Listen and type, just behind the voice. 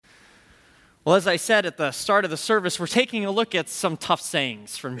Well, as I said at the start of the service, we're taking a look at some tough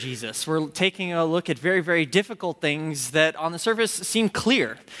sayings from Jesus. We're taking a look at very, very difficult things that on the surface seem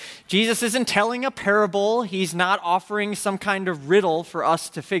clear. Jesus isn't telling a parable. He's not offering some kind of riddle for us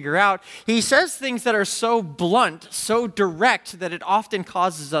to figure out. He says things that are so blunt, so direct, that it often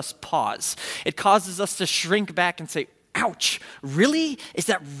causes us pause. It causes us to shrink back and say, ouch, really? Is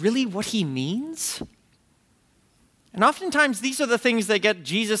that really what he means? And oftentimes, these are the things that get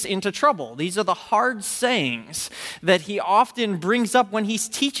Jesus into trouble. These are the hard sayings that he often brings up when he's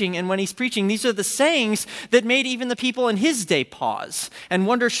teaching and when he's preaching. These are the sayings that made even the people in his day pause and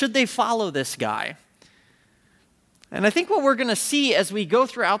wonder, should they follow this guy? And I think what we're going to see as we go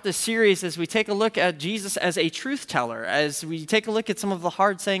throughout this series, as we take a look at Jesus as a truth teller, as we take a look at some of the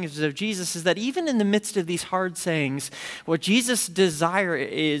hard sayings of Jesus, is that even in the midst of these hard sayings, what Jesus' desire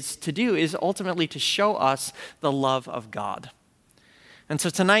is to do is ultimately to show us the love of God. And so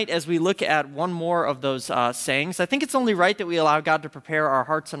tonight, as we look at one more of those sayings, I think it's only right that we allow God to prepare our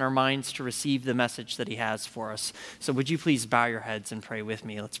hearts and our minds to receive the message that he has for us. So would you please bow your heads and pray with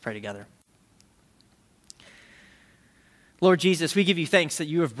me? Let's pray together. Lord Jesus, we give you thanks that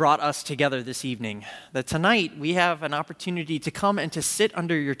you have brought us together this evening, that tonight we have an opportunity to come and to sit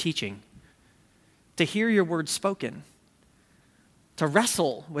under your teaching, to hear your word spoken, to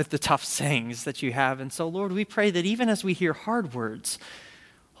wrestle with the tough sayings that you have. And so, Lord, we pray that even as we hear hard words,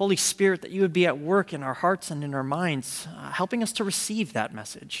 Holy Spirit, that you would be at work in our hearts and in our minds, helping us to receive that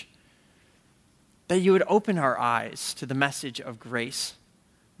message, that you would open our eyes to the message of grace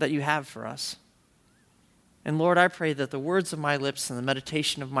that you have for us. And Lord, I pray that the words of my lips and the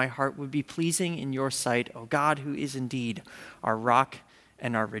meditation of my heart would be pleasing in your sight, O God, who is indeed our rock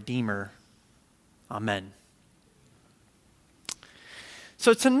and our Redeemer. Amen.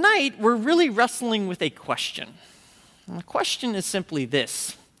 So tonight, we're really wrestling with a question. And the question is simply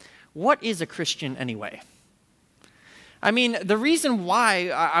this: what is a Christian anyway? I mean, the reason why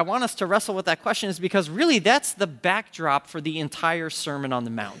I want us to wrestle with that question is because really that's the backdrop for the entire Sermon on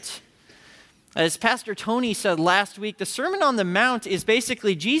the Mount. As Pastor Tony said last week, the Sermon on the Mount is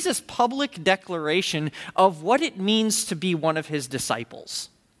basically Jesus' public declaration of what it means to be one of his disciples,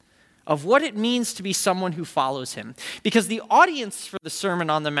 of what it means to be someone who follows him. Because the audience for the Sermon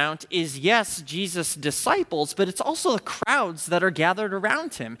on the Mount is, yes, Jesus' disciples, but it's also the crowds that are gathered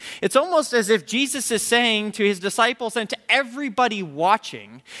around him. It's almost as if Jesus is saying to his disciples and to everybody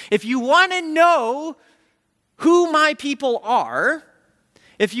watching, if you want to know who my people are,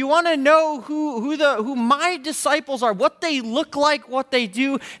 if you want to know who my disciples are, what they look like, what they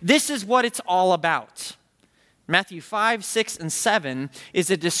do, this is what it's all about. Matthew 5, 6, and 7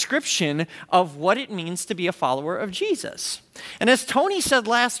 is a description of what it means to be a follower of Jesus. And as Tony said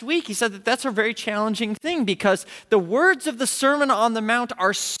last week, he said that that's a very challenging thing because the words of the Sermon on the Mount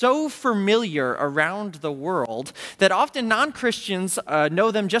are so familiar around the world that often non-Christians know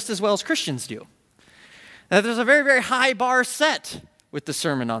them just as well as Christians do. Now, there's a very, very high bar set with the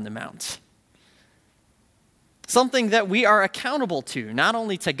Sermon on the Mount. Something that we are accountable to, not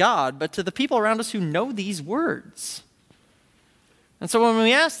only to God, but to the people around us who know these words. And so when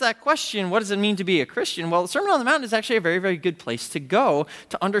we ask that question, what does it mean to be a Christian? Well, the Sermon on the Mount is actually a very, very good place to go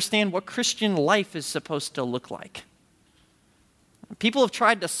to understand what Christian life is supposed to look like. People have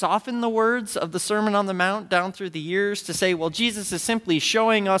tried to soften the words of the Sermon on the Mount down through the years to say, well, Jesus is simply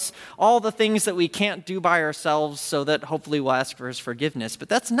showing us all the things that we can't do by ourselves so that hopefully we'll ask for his forgiveness. But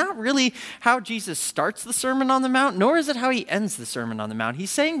that's not really how Jesus starts the Sermon on the Mount, nor is it how he ends the Sermon on the Mount.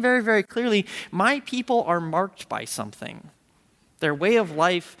 He's saying very, very clearly, my people are marked by something. Their way of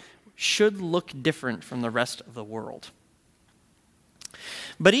life should look different from the rest of the world.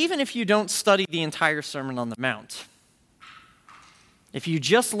 But even if you don't study the entire Sermon on the Mount, if you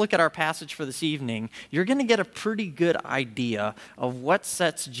just look at our passage for this evening, you're going to get a pretty good idea of what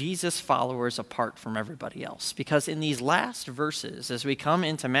sets Jesus' followers apart from everybody else. Because in these last verses, as we come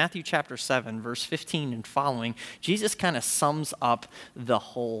into Matthew chapter 7, verse 15 and following, Jesus kind of sums up the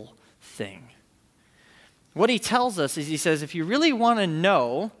whole thing. What he tells us is he says, if you really want to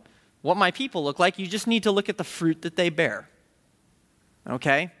know what my people look like, you just need to look at the fruit that they bear.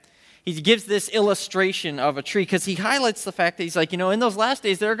 Okay? He gives this illustration of a tree because he highlights the fact that he's like, in those last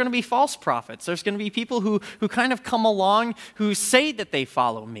days, there are going to be false prophets. There's going to be people who kind of come along who say that they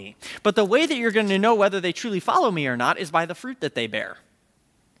follow me. But the way that you're going to know whether they truly follow me or not is by the fruit that they bear.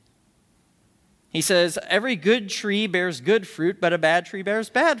 He says, every good tree bears good fruit, but a bad tree bears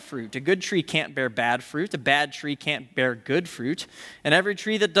bad fruit. A good tree can't bear bad fruit. A bad tree can't bear good fruit. And every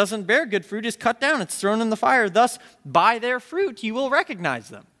tree that doesn't bear good fruit is cut down. It's thrown in the fire. Thus, by their fruit, you will recognize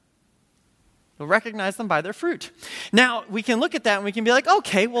them. You'll recognize them by their fruit. Now, we can look at that and we can be like,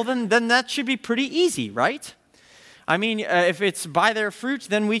 okay, well, then that should be pretty easy, right? I mean, if it's by their fruit,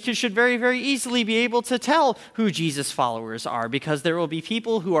 then we should very, very easily be able to tell who Jesus' followers are, because there will be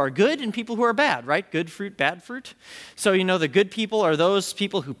people who are good and people who are bad, right? Good fruit, bad fruit. So, the good people are those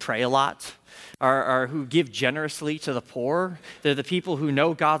people who pray a lot, are who give generously to the poor. They're the people who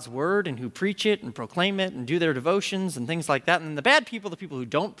know God's word and who preach it and proclaim it and do their devotions and things like that. And the bad people, the people who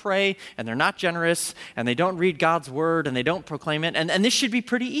don't pray and they're not generous and they don't read God's word and they don't proclaim it. And this should be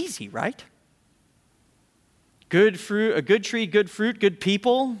pretty easy, right? Good fruit, a good tree, good fruit, good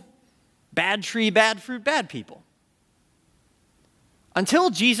people. Bad tree, bad fruit, bad people.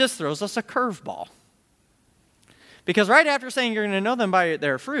 Until Jesus throws us a curveball. Because right after saying you're going to know them by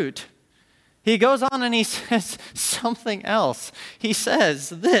their fruit, he goes on and he says something else. He says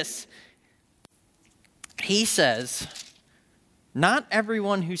this. He says, "Not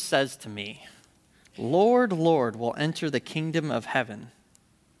everyone who says to me, 'Lord, Lord,' will enter the kingdom of heaven.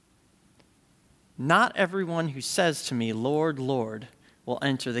 Not everyone who says to me, 'Lord, Lord,' will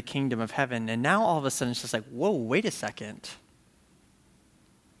enter the kingdom of heaven." And now all of a sudden it's just like, whoa, wait a second.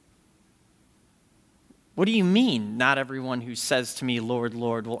 What do you mean, not everyone who says to me, 'Lord,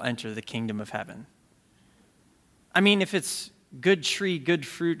 Lord,' will enter the kingdom of heaven? I mean, if it's good tree, good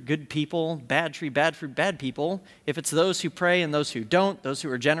fruit, good people, bad tree, bad fruit, bad people, if it's those who pray and those who don't, those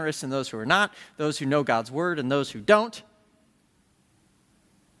who are generous and those who are not, those who know God's word and those who don't,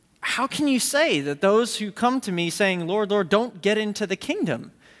 how can you say that those who come to me saying, 'Lord, Lord,' don't get into the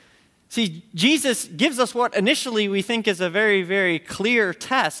kingdom? See, Jesus gives us what initially we think is a very, very clear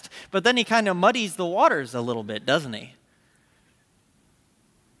test, but then he kind of muddies the waters a little bit, doesn't he?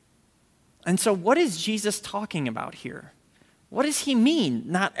 And so what is Jesus talking about here? What does he mean,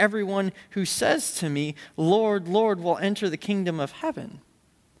 not everyone who says to me, 'Lord, Lord,' will enter the kingdom of heaven?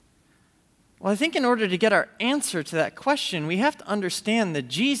 Well, I think in order to get our answer to that question, we have to understand that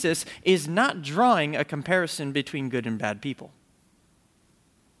Jesus is not drawing a comparison between good and bad people.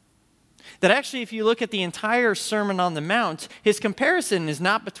 That actually, if you look at the entire Sermon on the Mount, his comparison is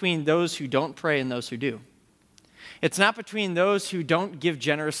not between those who don't pray and those who do. It's not between those who don't give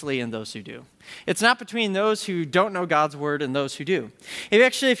generously and those who do. It's not between those who don't know God's word and those who do.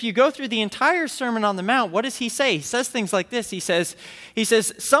 If you go through the entire Sermon on the Mount, what does he say? He says things like this. He says,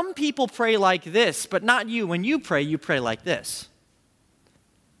 some people pray like this, but not you. When you pray like this.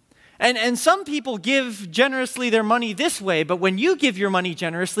 And some people give generously their money this way, but when you give your money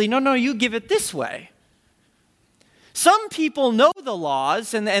generously, no, you give it this way. Some people know the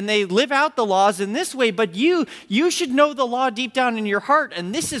laws and they live out the laws in this way, but you should know the law deep down in your heart,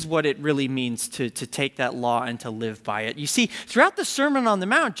 and this is what it really means to take that law and to live by it. You see, throughout the Sermon on the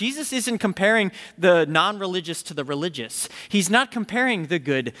Mount, Jesus isn't comparing the non-religious to the religious. He's not comparing the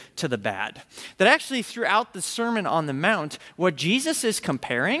good to the bad. That actually throughout the Sermon on the Mount, what Jesus is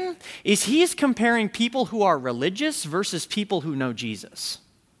comparing is he is comparing people who are religious versus people who know Jesus.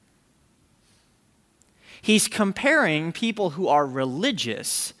 He's comparing people who are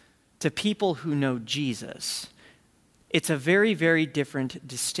religious to people who know Jesus. It's a very, very different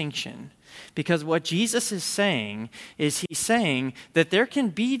distinction. Because what Jesus is saying is he's saying that there can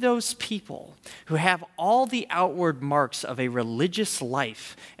be those people who have all the outward marks of a religious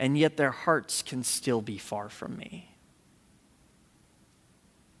life, and yet their hearts can still be far from me.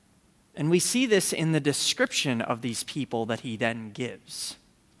 And we see this in the description of these people that he then gives.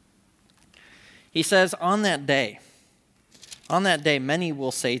 He says, on that day, many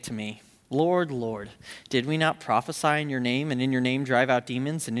will say to me, 'Lord, Lord, did we not prophesy in your name, and in your name drive out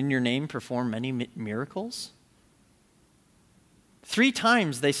demons, and in your name perform many miracles?' 3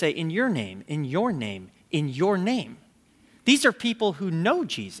 times they say, in your name, in your name, in your name. These are people who know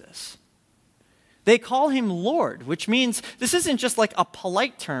Jesus. They call him Lord, which means this isn't just like a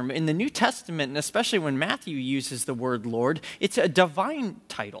polite term. In the New Testament, and especially when Matthew uses the word Lord, it's a divine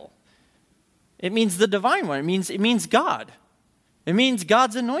title. It means the divine one. It means God. It means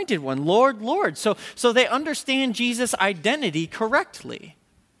God's anointed one, Lord, Lord. So they understand Jesus' identity correctly.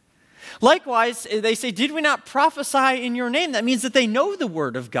 Likewise, they say, did we not prophesy in your name? That means that they know the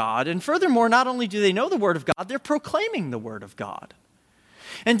word of God. And furthermore, not only do they know the word of God, they're proclaiming the word of God.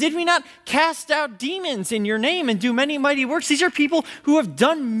 And did we not cast out demons in your name and do many mighty works? These are people who have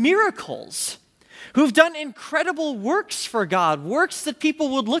done miracles, who've done incredible works for God, works that people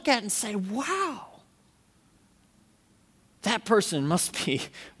would look at and say, wow, that person must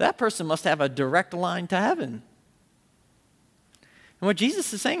have a direct line to heaven. And what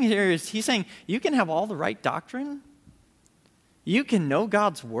Jesus is saying here is he's saying, you can have all the right doctrine, you can know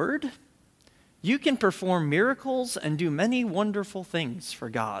God's word, you can perform miracles and do many wonderful things for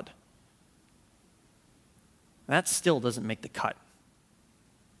God. That still doesn't make the cut.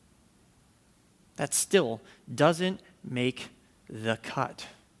 That still doesn't make the cut.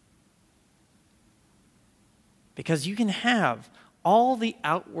 Because you can have all the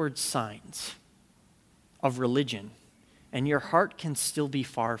outward signs of religion, and your heart can still be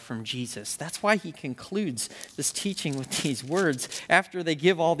far from Jesus. That's why he concludes this teaching with these words. After they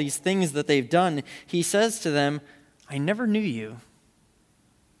give all these things that they've done, he says to them, I never knew you.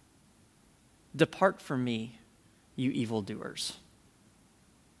 Depart from me, you evildoers.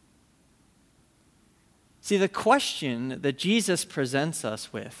 See, the question that Jesus presents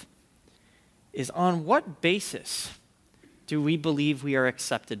us with is, on what basis do we believe we are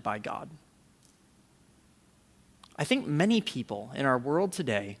accepted by God? I think many people in our world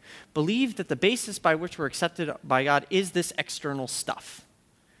today believe that the basis by which we're accepted by God is this external stuff.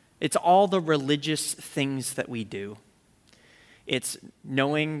 It's all the religious things that we do. It's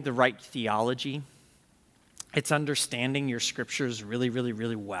knowing the right theology. It's understanding your scriptures really, really,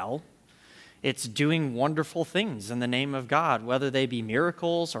 really well. It's doing wonderful things in the name of God, whether they be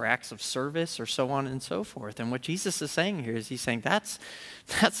miracles or acts of service or so on and so forth. And what Jesus is saying here is he's saying that's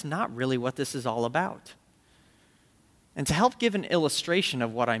not really what this is all about. And to help give an illustration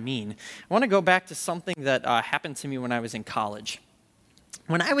of what I mean, I want to go back to something that happened to me when I was in college.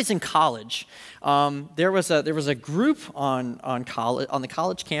 When I was in college, there was a group on the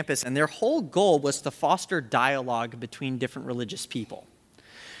college campus, and their whole goal was to foster dialogue between different religious people.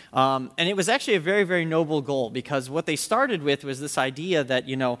 And it was actually a very, very noble goal, because what they started with was this idea that,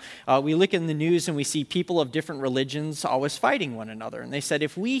 we look in the news and we see people of different religions always fighting one another. And they said,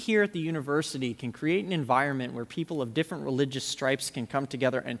 if we here at the university can create an environment where people of different religious stripes can come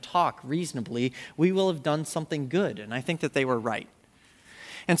together and talk reasonably, we will have done something good. And I think that they were right.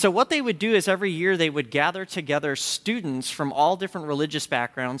 And so what they would do is every year they would gather together students from all different religious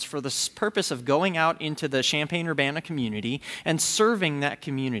backgrounds for the purpose of going out into the Champaign-Urbana community and serving that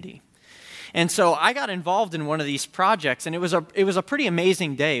community. And so I got involved in one of these projects, and it was a pretty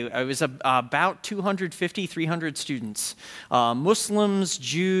amazing day. It was about 250, 300 students, Muslims,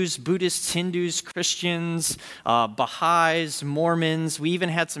 Jews, Buddhists, Hindus, Christians, Baha'is, Mormons. We even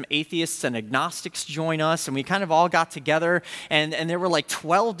had some atheists and agnostics join us, and we kind of all got together, and there were like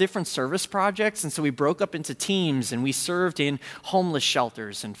 12 different service projects, and so we broke up into teams, and we served in homeless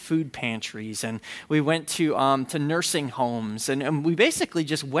shelters and food pantries, and we went to nursing homes, and we basically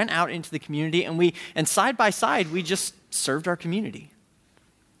just went out into the community, and side by side, we just served our community.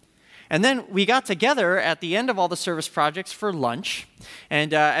 And then we got together at the end of all the service projects for lunch.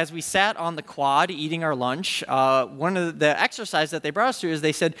 And as we sat on the quad eating our lunch, one of the exercises that they brought us to is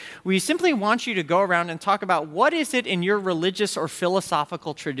they said, we simply want you to go around and talk about what is it in your religious or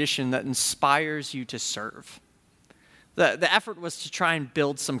philosophical tradition that inspires you to serve. The effort was to try and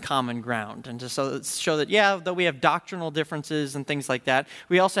build some common ground and to show that, though we have doctrinal differences and things like that,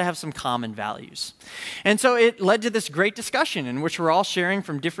 we also have some common values. And so it led to this great discussion in which we're all sharing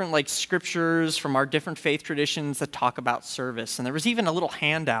from different scriptures from our different faith traditions that talk about service. And there was even a little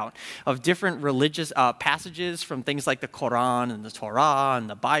handout of different religious passages from things like the Quran and the Torah and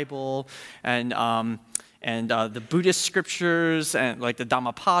the Bible and the Buddhist scriptures, and like the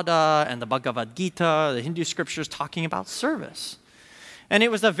Dhammapada and the Bhagavad Gita, the Hindu scriptures talking about service. And it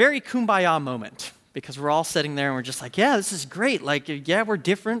was a very kumbaya moment, because we're all sitting there and we're just like, yeah, this is great. We're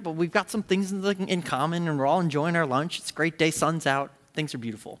different, but we've got some things in common, and we're all enjoying our lunch. It's a great day, sun's out, things are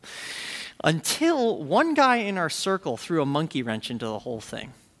beautiful. Until one guy in our circle threw a monkey wrench into the whole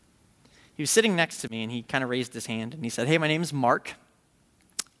thing. He was sitting next to me, and he kind of raised his hand, and he said, hey, my name's Mark.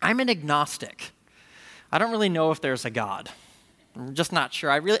 I'm an agnostic. I don't really know if there's a God. I'm just not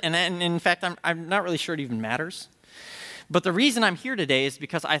sure. And in fact, I'm not really sure it even matters. But the reason I'm here today is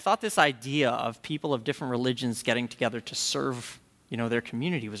because I thought this idea of people of different religions getting together to serve, their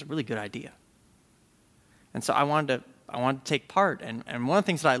community was a really good idea. And so I wanted to take part. And one of the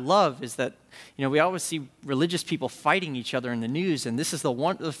things that I love is that, we always see religious people fighting each other in the news, and this is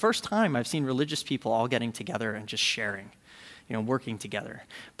the first time I've seen religious people all getting together and just sharing, working together.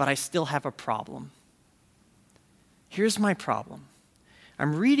 But I still have a problem. Here's my problem.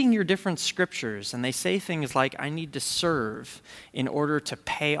 I'm reading your different scriptures, and they say things like, I need to serve in order to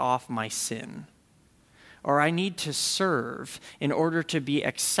pay off my sin. Or I need to serve in order to be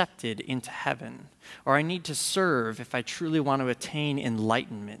accepted into heaven. Or I need to serve if I truly want to attain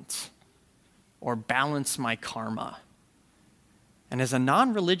enlightenment or balance my karma. And as a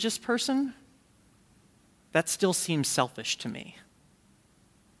non-religious person, that still seems selfish to me.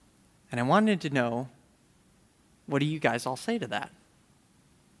 And I wanted to know, what do you guys all say to that?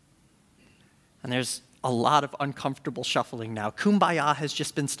 And there's a lot of uncomfortable shuffling now. Kumbaya has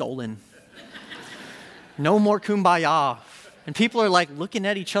just been stolen. No more kumbaya. And people are like looking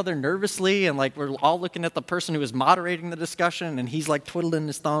at each other nervously, and like we're all looking at the person who is moderating the discussion, and he's like twiddling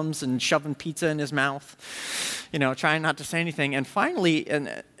his thumbs and shoving pizza in his mouth, trying not to say anything. And finally,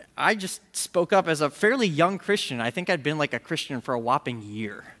 and I just spoke up as a fairly young Christian. I think I'd been like a Christian for a whopping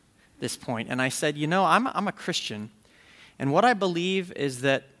year at this point. And I said, I'm a Christian, and what I believe is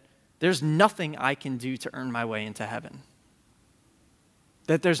that there's nothing I can do to earn my way into heaven.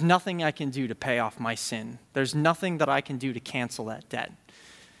 That there's nothing I can do to pay off my sin. There's nothing that I can do to cancel that debt.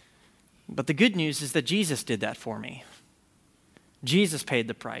 But the good news is that Jesus did that for me. Jesus paid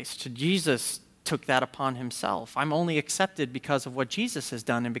the price. Jesus took that upon himself. I'm only accepted because of what Jesus has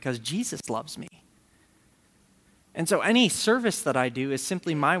done and because Jesus loves me. And so any service that I do is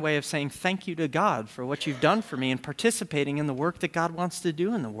simply my way of saying thank you to God for what you've done for me and participating in the work that God wants to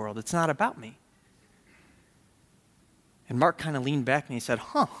do in the world. It's not about me. And Mark kind of leaned back and he said,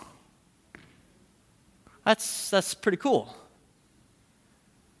 that's pretty cool.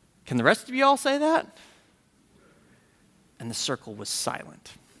 Can the rest of you all say that? And the circle was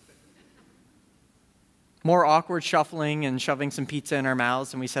silent. More awkward shuffling and shoving some pizza in our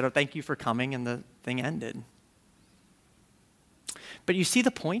mouths, and we said, thank you for coming, and the thing ended. But you see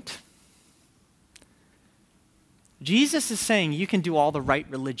the point? Jesus is saying you can do all the right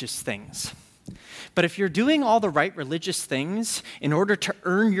religious things. But if you're doing all the right religious things in order to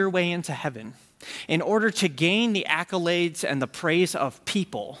earn your way into heaven, in order to gain the accolades and the praise of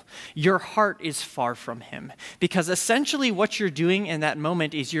people, your heart is far from him. Because essentially what you're doing in that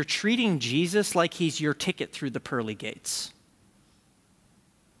moment is you're treating Jesus like he's your ticket through the pearly gates.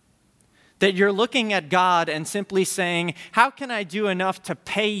 That you're looking at God and simply saying, how can I do enough to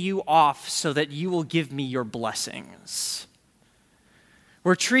pay you off so that you will give me your blessings?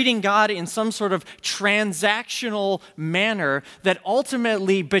 We're treating God in some sort of transactional manner that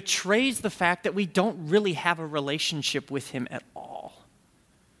ultimately betrays the fact that we don't really have a relationship with him at all.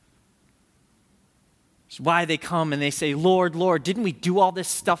 It's why they come and they say, Lord, Lord, didn't we do all this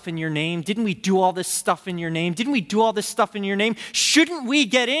stuff in your name? Didn't we do all this stuff in your name? Didn't we do all this stuff in your name? Shouldn't we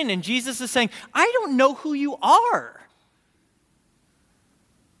get in? And Jesus is saying, I don't know who you are.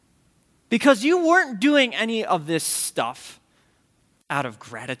 Because you weren't doing any of this stuff out of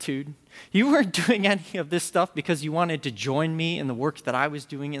gratitude. You weren't doing any of this stuff because you wanted to join me in the work that I was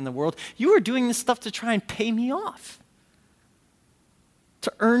doing in the world. You were doing this stuff to try and pay me off,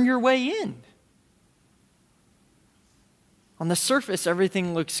 to earn your way in. On the surface,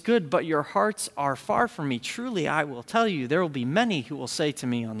 everything looks good, but your hearts are far from me. Truly, I will tell you, there will be many who will say to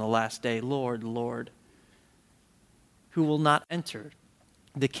me on the last day, Lord, Lord, who will not enter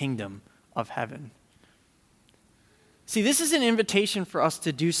the kingdom of heaven. See, this is an invitation for us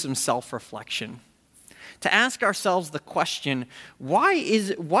to do some self-reflection, to ask ourselves the question, why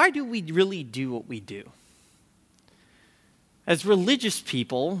do we really do what we do? As religious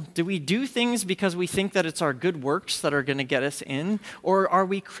people, do we do things because we think that it's our good works that are going to get us in? Or are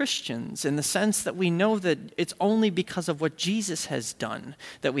we Christians in the sense that we know that it's only because of what Jesus has done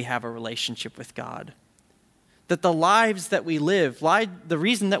that we have a relationship with God? That the lives that we live, the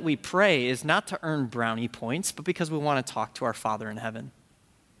reason that we pray is not to earn brownie points, but because we want to talk to our Father in heaven.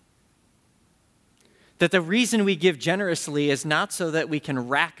 That the reason we give generously is not so that we can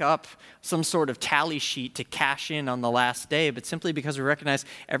rack up some sort of tally sheet to cash in on the last day, but simply because we recognize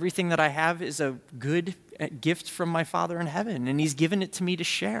everything that I have is a good gift from my Father in heaven, and he's given it to me to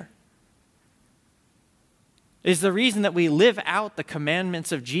share. Is the reason that we live out the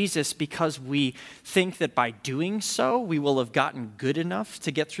commandments of Jesus because we think that by doing so we will have gotten good enough to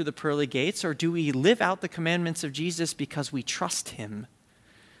get through the pearly gates? Or do we live out the commandments of Jesus because we trust him?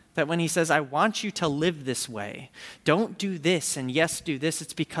 That when he says, I want you to live this way, don't do this and yes, do this,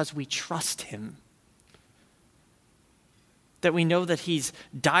 it's because we trust him. That we know that he's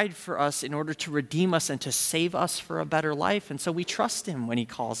died for us in order to redeem us and to save us for a better life. And so we trust him when he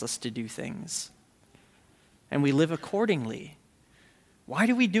calls us to do things. And we live accordingly. Why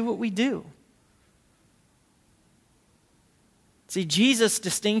do we do what we do? See, Jesus'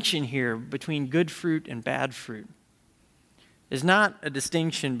 distinction here between good fruit and bad fruit is not a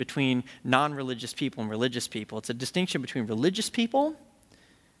distinction between non-religious people and religious people. It's a distinction between religious people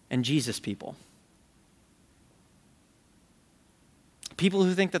and Jesus people. People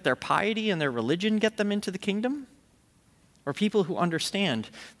who think that their piety and their religion get them into the kingdom, or people who understand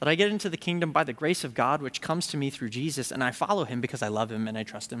that I get into the kingdom by the grace of God, which comes to me through Jesus, and I follow him because I love him and I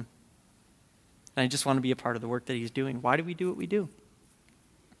trust him. And I just want to be a part of the work that he's doing. Why do we do what we do?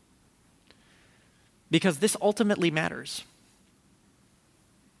 Because this ultimately matters.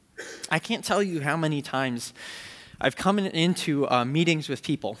 I can't tell you how many times I've come into meetings with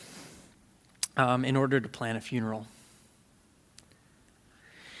people, in order to plan a funeral.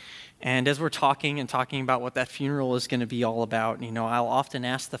 And as we're talking about what that funeral is going to be all about, I'll often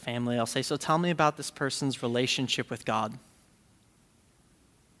ask the family, I'll say, so tell me about this person's relationship with God.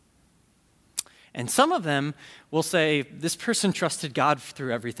 And some of them will say, this person trusted God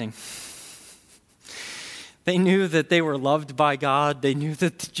through everything. They knew that they were loved by God. They knew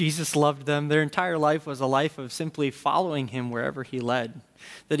that Jesus loved them. Their entire life was a life of simply following him wherever he led.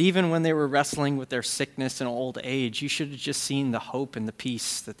 That even when they were wrestling with their sickness and old age, you should have just seen the hope and the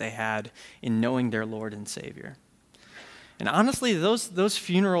peace that they had in knowing their Lord and Savior. And honestly, those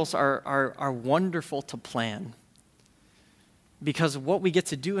funerals are wonderful to plan, because what we get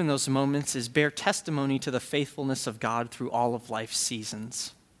to do in those moments is bear testimony to the faithfulness of God through all of life's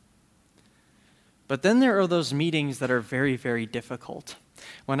seasons. But then there are those meetings that are very, very difficult.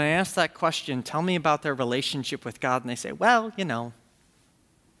 When I ask that question, tell me about their relationship with God, and they say, well, they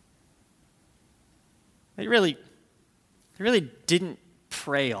really didn't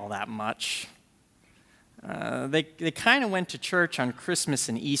pray all that much. They kind of went to church on Christmas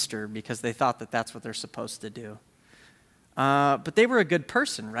and Easter because they thought that that's what they're supposed to do. But they were a good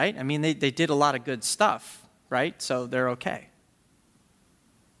person, right? I mean, they did a lot of good stuff, right? So they're okay.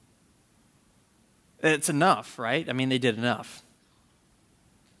 It's enough, right? I mean, they did enough.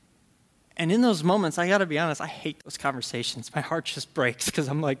 And in those moments, I got to be honest, I hate those conversations. My heart just breaks because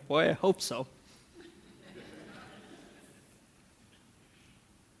I'm like, boy, I hope so.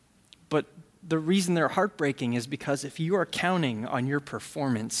 But the reason they're heartbreaking is because if you are counting on your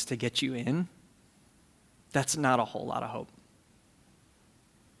performance to get you in, that's not a whole lot of hope.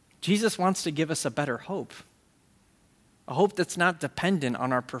 Jesus wants to give us a better hope. A hope that's not dependent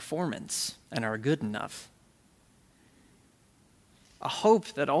on our performance and our good enough. A hope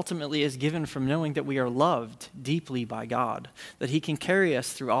that ultimately is given from knowing that we are loved deeply by God, that he can carry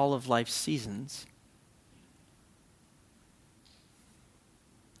us through all of life's seasons.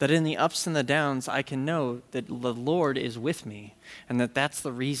 That in the ups and the downs, I can know that the Lord is with me, and that that's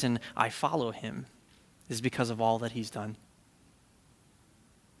the reason I follow him, is because of all that he's done.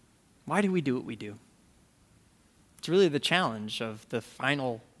 Why do we do what we do? It's really the challenge of the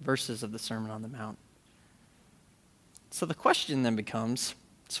final verses of the Sermon on the Mount. So the question then becomes,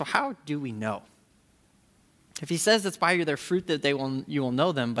 so how do we know? If he says it's by their fruit that you will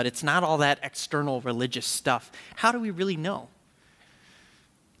know them, but it's not all that external religious stuff, how do we really know?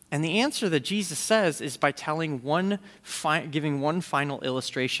 And the answer that Jesus says is by giving one final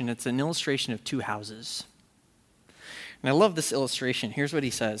illustration. It's an illustration of two houses. And I love this illustration. Here's what he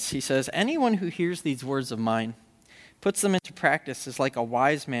says. He says, anyone who hears these words of mine, puts them into practice, is like a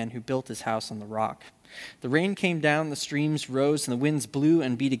wise man who built his house on the rock. The rain came down, the streams rose, and the winds blew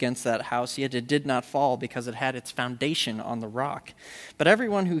and beat against that house, yet it did not fall because it had its foundation on the rock. But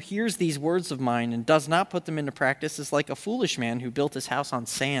everyone who hears these words of mine and does not put them into practice is like a foolish man who built his house on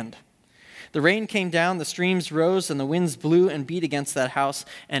sand. The rain came down, the streams rose, and the winds blew and beat against that house,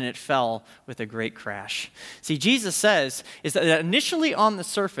 and it fell with a great crash. See, Jesus says is that initially on the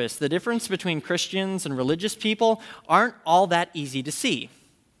surface, the difference between Christians and religious people aren't all that easy to see.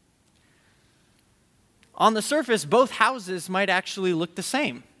 On the surface, both houses might actually look the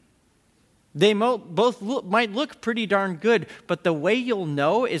same. They might look pretty darn good, but the way you'll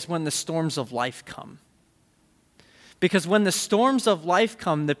know is when the storms of life come. Because when the storms of life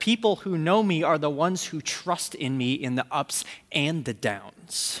come, the people who know me are the ones who trust in me in the ups and the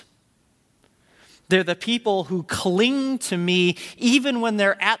downs. They're the people who cling to me even when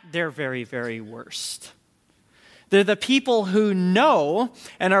they're at their very, very worst. They're the people who know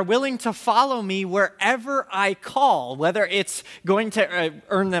and are willing to follow me wherever I call, whether it's going to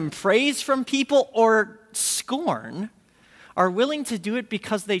earn them praise from people or scorn. Are willing to do it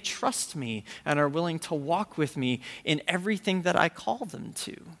because they trust me and are willing to walk with me in everything that I call them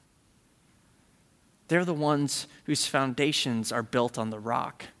to. They're the ones whose foundations are built on the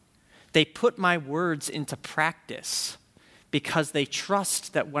rock. They put my words into practice because they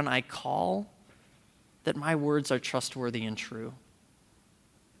trust that when I call, that my words are trustworthy and true.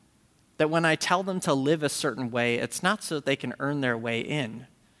 That when I tell them to live a certain way, it's not so that they can earn their way in,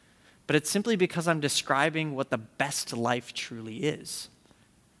 but it's simply because I'm describing what the best life truly is.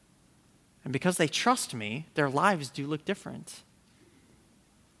 And because they trust me, their lives do look different.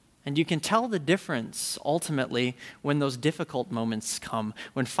 And you can tell the difference ultimately when those difficult moments come,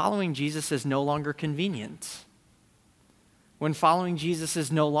 when following Jesus is no longer convenient, when following Jesus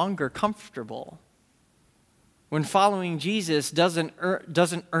is no longer comfortable, when following Jesus doesn't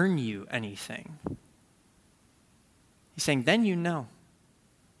earn you anything. He's saying, then you know.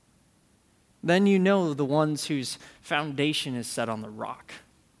 Then you know the ones whose foundation is set on the rock.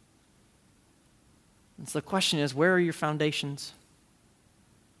 And so the question is, where are your foundations?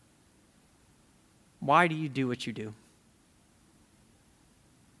 Why do you do what you do?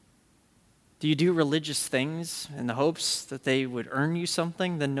 Do you do religious things in the hopes that they would earn you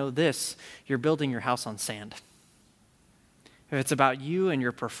something? Then know this, you're building your house on sand. If it's about you and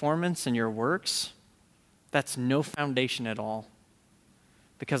your performance and your works, that's no foundation at all.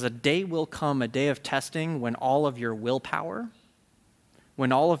 Because a day will come, a day of testing, when all of your willpower,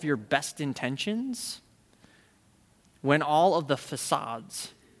 when all of your best intentions, when all of the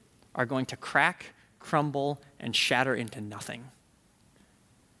facades are going to crack, crumble, and shatter into nothing.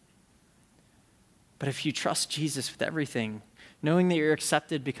 But if you trust Jesus with everything, knowing that you're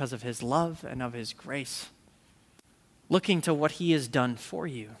accepted because of his love and of his grace, looking to what he has done for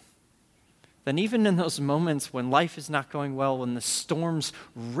you, then even in those moments when life is not going well, when the storms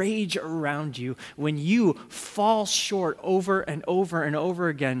rage around you, when you fall short over and over and over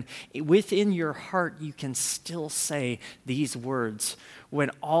again, within your heart you can still say these words, when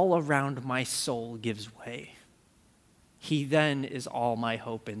all around my soul gives way. He then is all my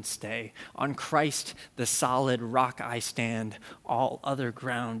hope and stay. On Christ, the solid rock I stand. All other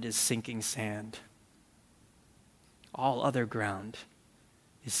ground is sinking sand. All other ground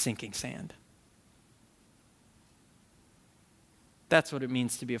is sinking sand. That's what it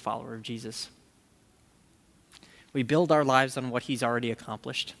means to be a follower of Jesus. We build our lives on what he's already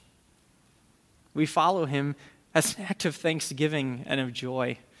accomplished. We follow him as an act of thanksgiving and of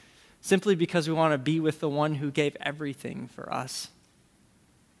joy, simply because we want to be with the one who gave everything for us.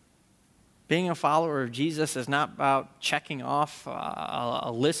 Being a follower of Jesus is not about checking off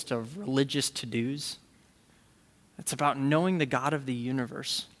a list of religious to-dos. It's about knowing the God of the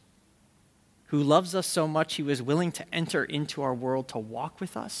universe, who loves us so much he was willing to enter into our world to walk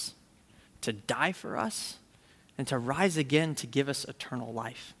with us, to die for us, and to rise again to give us eternal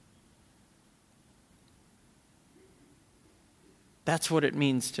life. That's what it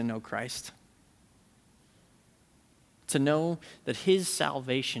means to know Christ. To know that his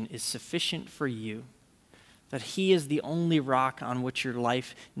salvation is sufficient for you, that he is the only rock on which your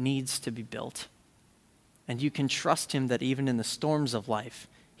life needs to be built. And you can trust him that even in the storms of life,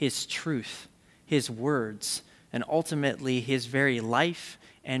 his truth, his words, and ultimately his very life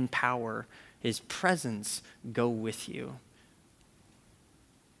and power, his presence go with you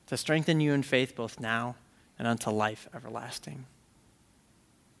to strengthen you in faith both now and unto life everlasting.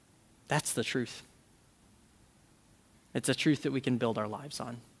 That's the truth. It's a truth that we can build our lives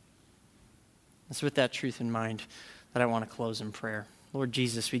on. It's with that truth in mind that I want to close in prayer. Lord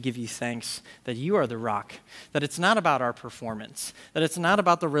Jesus, we give you thanks that you are the rock, that it's not about our performance, that it's not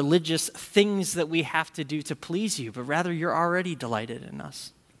about the religious things that we have to do to please you, but rather you're already delighted in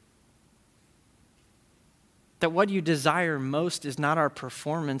us. That what you desire most is not our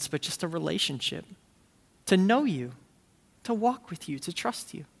performance, but just a relationship, to know you, to walk with you, to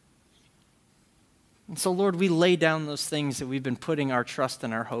trust you. And so, Lord, we lay down those things that we've been putting our trust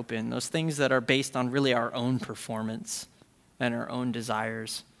and our hope in, those things that are based on really our own performance and our own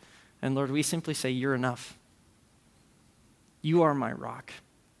desires. And Lord, we simply say, you're enough. You are my rock.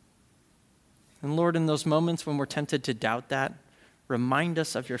 And Lord, in those moments when we're tempted to doubt that, remind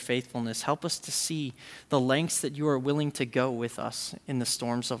us of your faithfulness. Help us to see the lengths that you are willing to go with us in the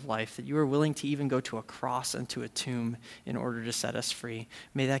storms of life, that you are willing to even go to a cross and to a tomb in order to set us free.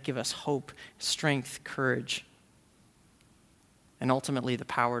 May that give us hope, strength, courage, and ultimately the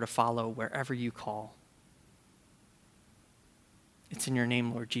power to follow wherever you call. It's in your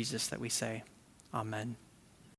name, Lord Jesus, that we say, amen.